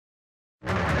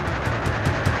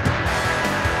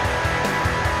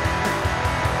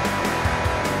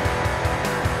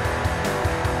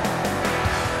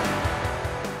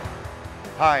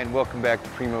Hi, and welcome back to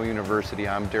Primo University.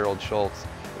 I'm Daryl Schultz.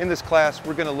 In this class,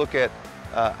 we're going to look at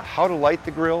how to light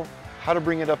the grill, how to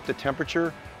bring it up to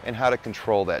temperature, and how to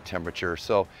control that temperature.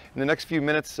 So in the next few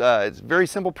minutes, it's a very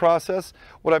simple process.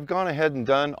 What I've gone ahead and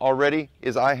done already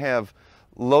is I have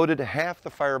loaded half the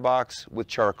firebox with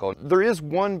charcoal. There is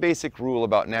one basic rule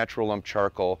about natural lump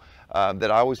charcoal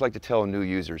that I always like to tell new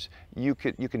users. You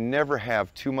can never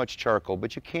have too much charcoal,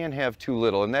 but you can have too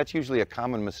little, and that's usually a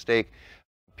common mistake.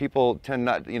 People tend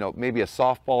not, maybe a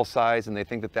softball size, and they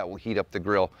think that that will heat up the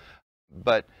grill.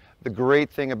 But the great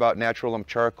thing about natural lump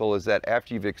charcoal is that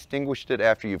after you've extinguished it,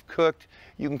 after you've cooked,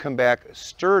 you can come back,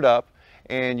 stir it up,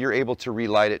 and you're able to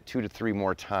relight it 2 to 3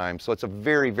 more times. So it's a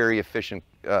very, very efficient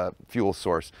fuel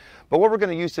source. But what we're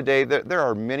going to use today, there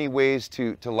are many ways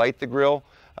to light the grill.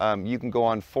 You can go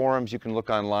on forums, you can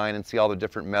look online and see all the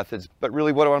different methods. But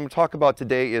really what I'm going to talk about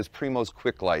today is Primo's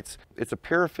Quick Lights. It's a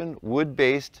paraffin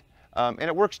wood-based, and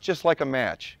it works just like a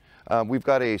match. We've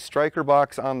got a striker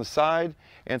box on the side,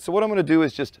 and so what I'm going to do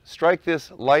is just strike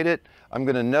this, light it. I'm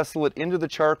going to nestle it into the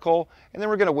charcoal, and then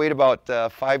we're going to wait about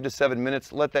 5 to 7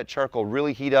 minutes, let that charcoal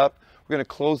really heat up. We're going to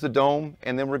close the dome,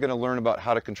 and then we're going to learn about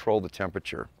how to control the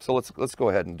temperature. So let's go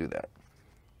ahead and do that.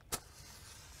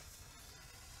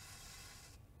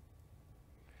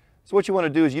 So what you want to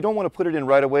do is you don't want to put it in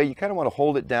right away. You kind of want to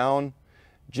hold it down,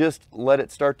 just let it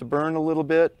start to burn a little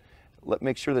bit.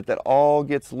 Make sure that all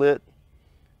gets lit.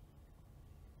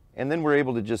 And then we're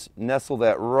able to just nestle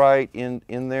that right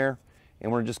in there.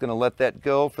 And we're just going to let that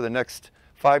go for the next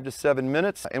 5 to 7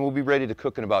 minutes. And we'll be ready to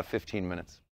cook in about 15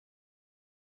 minutes.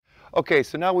 Okay,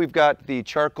 so now we've got the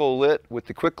charcoal lit with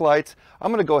the quick lights.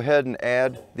 I'm going to go ahead and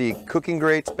add the cooking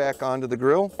grates back onto the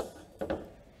grill.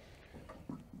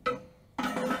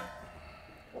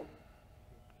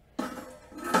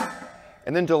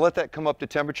 And then to let that come up to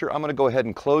temperature, I'm going to go ahead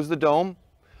and close the dome.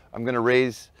 I'm going to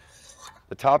raise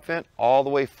the top vent all the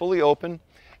way fully open,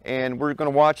 and we're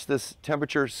going to watch this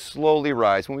temperature slowly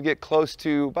rise. When we get close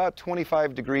to about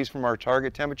 25 degrees from our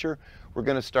target temperature, we're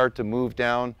going to start to move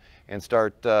down and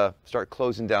start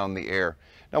closing down the air.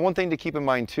 Now, one thing to keep in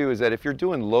mind too is that if you're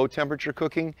doing low temperature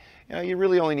cooking, you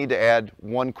really only need to add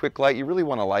one quick light. You really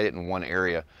want to light it in one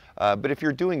area. But if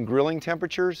you're doing grilling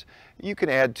temperatures, you can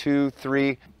add 2,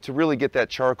 3 to really get that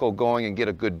charcoal going and get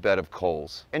a good bed of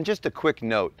coals. And just a quick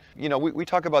note, we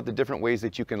talk about the different ways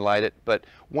that you can light it, but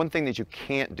one thing that you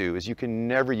can't do is you can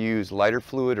never use lighter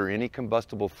fluid or any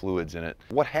combustible fluids in it.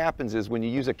 What happens is when you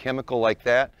use a chemical like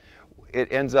that, it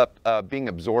ends up being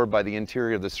absorbed by the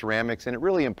interior of the ceramics, and it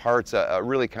really imparts a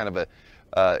really kind of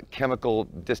a chemical,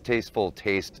 distasteful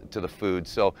taste to the food.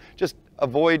 So just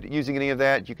avoid using any of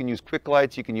that. You can use quick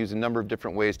lights. You can use a number of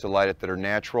different ways to light it that are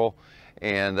natural.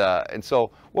 And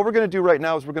so what we're going to do right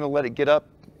now is we're going to let it get up.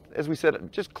 As we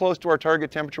said, just close to our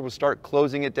target temperature. We'll start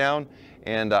closing it down,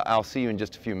 and I'll see you in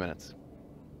just a few minutes.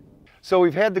 So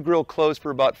we've had the grill closed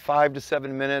for about 5 to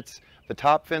 7 minutes. The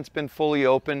top vent's been fully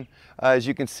open. As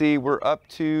you can see, we're up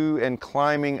to and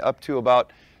climbing up to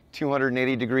about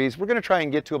 280 degrees. We're going to try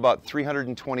and get to about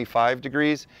 325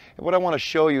 degrees. And what I want to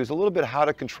show you is a little bit how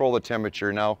to control the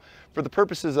temperature. Now, for the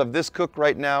purposes of this cook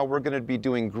right now, we're going to be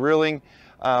doing grilling.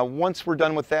 Once we're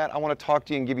done with that, I want to talk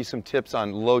to you and give you some tips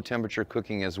on low temperature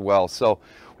cooking as well. So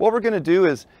what we're going to do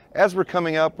is, as we're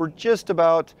coming up, we're just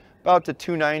about to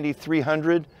 290,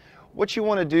 300. What you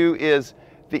want to do is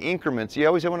the increments. You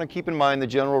always want to keep in mind the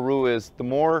general rule is the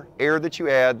more air that you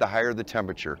add, the higher the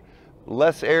temperature.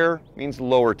 Less air means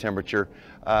lower temperature.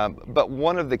 But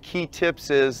one of the key tips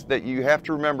is that you have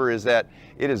to remember is that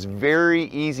it is very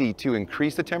easy to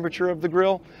increase the temperature of the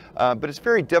grill, but it's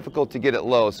very difficult to get it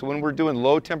low. So when we're doing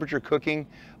low temperature cooking,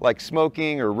 like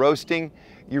smoking or roasting,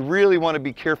 you really want to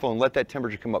be careful and let that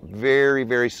temperature come up very,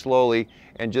 very slowly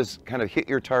and just kind of hit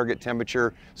your target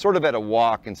temperature sort of at a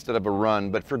walk instead of a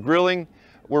run. But for grilling,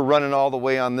 we're running all the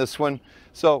way on this one.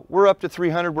 So we're up to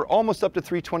 300, we're almost up to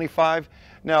 325.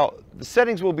 Now, the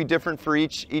settings will be different for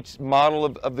each model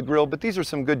of the grill, but these are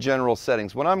some good general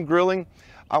settings. When I'm grilling,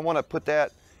 I want to put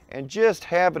that and just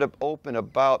have it open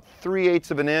about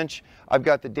 3/8 of an inch. I've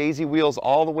got the daisy wheels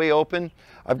all the way open.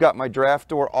 I've got my draft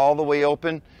door all the way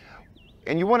open.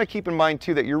 And you want to keep in mind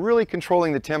too that you're really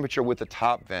controlling the temperature with the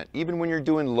top vent, even when you're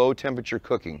doing low temperature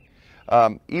cooking.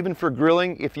 Even for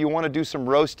grilling, if you want to do some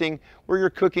roasting where you're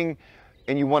cooking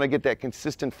and you want to get that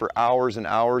consistent for hours and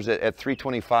hours at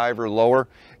 325 or lower,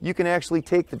 you can actually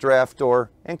take the draft door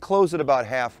and close it about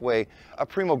halfway. A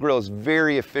Primo grill is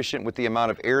very efficient with the amount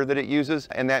of air that it uses,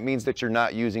 and that means that you're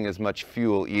not using as much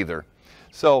fuel either.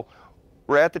 So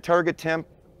we're at the target temp.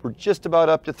 We're just about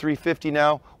up to 350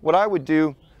 now. What I would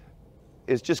do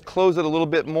is just close it a little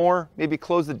bit more, maybe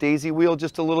close the daisy wheel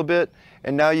just a little bit,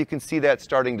 and now you can see that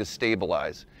starting to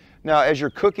stabilize. Now, as you're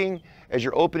cooking, as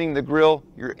you're opening the grill,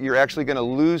 you're actually going to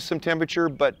lose some temperature,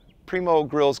 but Primo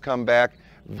grills come back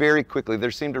very quickly. They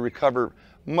seem to recover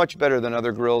much better than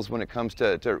other grills when it comes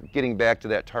to getting back to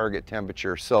that target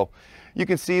temperature. So you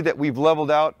can see that we've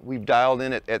leveled out. We've dialed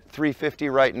in at 350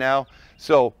 right now.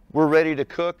 So we're ready to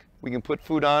cook. We can put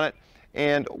food on it.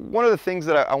 And one of the things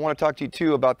that I want to talk to you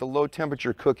too about the low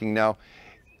temperature cooking. Now,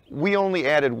 we only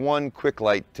added one quick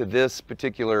light to this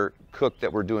particular cook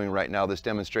that we're doing right now, this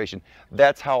demonstration.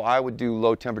 That's how I would do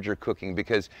low temperature cooking,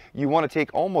 because you want to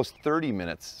take almost 30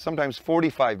 minutes, sometimes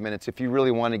 45 minutes if you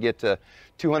really want to get to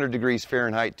 200 degrees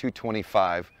Fahrenheit,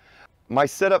 225. My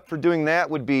setup for doing that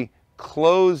would be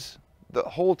close the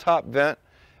whole top vent,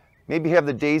 maybe have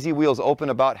the daisy wheels open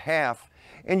about half,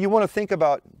 and you want to think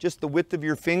about just the width of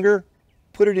your finger,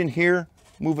 put it in here,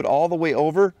 move it all the way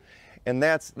over. And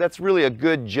that's really a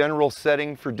good general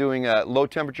setting for doing low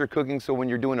temperature cooking. So when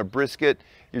you're doing a brisket,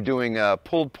 you're doing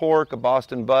pulled pork, a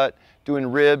Boston butt, doing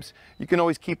ribs, you can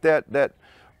always keep that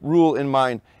rule in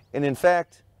mind. And in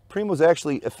fact, Primo's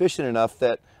actually efficient enough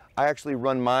that I actually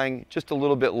run mine just a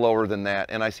little bit lower than that,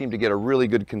 and I seem to get a really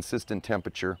good consistent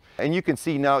temperature. And you can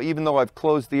see now, even though I've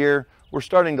closed the air, we're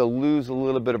starting to lose a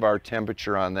little bit of our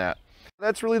temperature on that.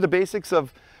 That's really the basics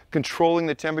of controlling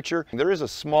the temperature. There is a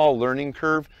small learning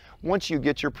curve. Once you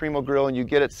get your Primo grill and you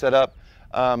get it set up,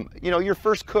 you know, your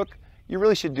first cook, you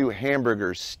really should do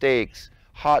hamburgers, steaks,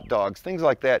 hot dogs, things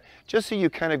like that, just so you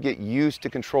kind of get used to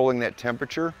controlling that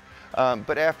temperature.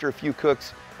 But after a few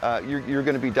cooks, you're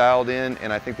going to be dialed in,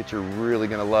 and I think that you're really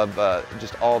going to love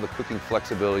just all the cooking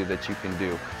flexibility that you can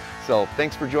do. So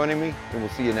thanks for joining me, and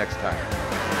we'll see you next time.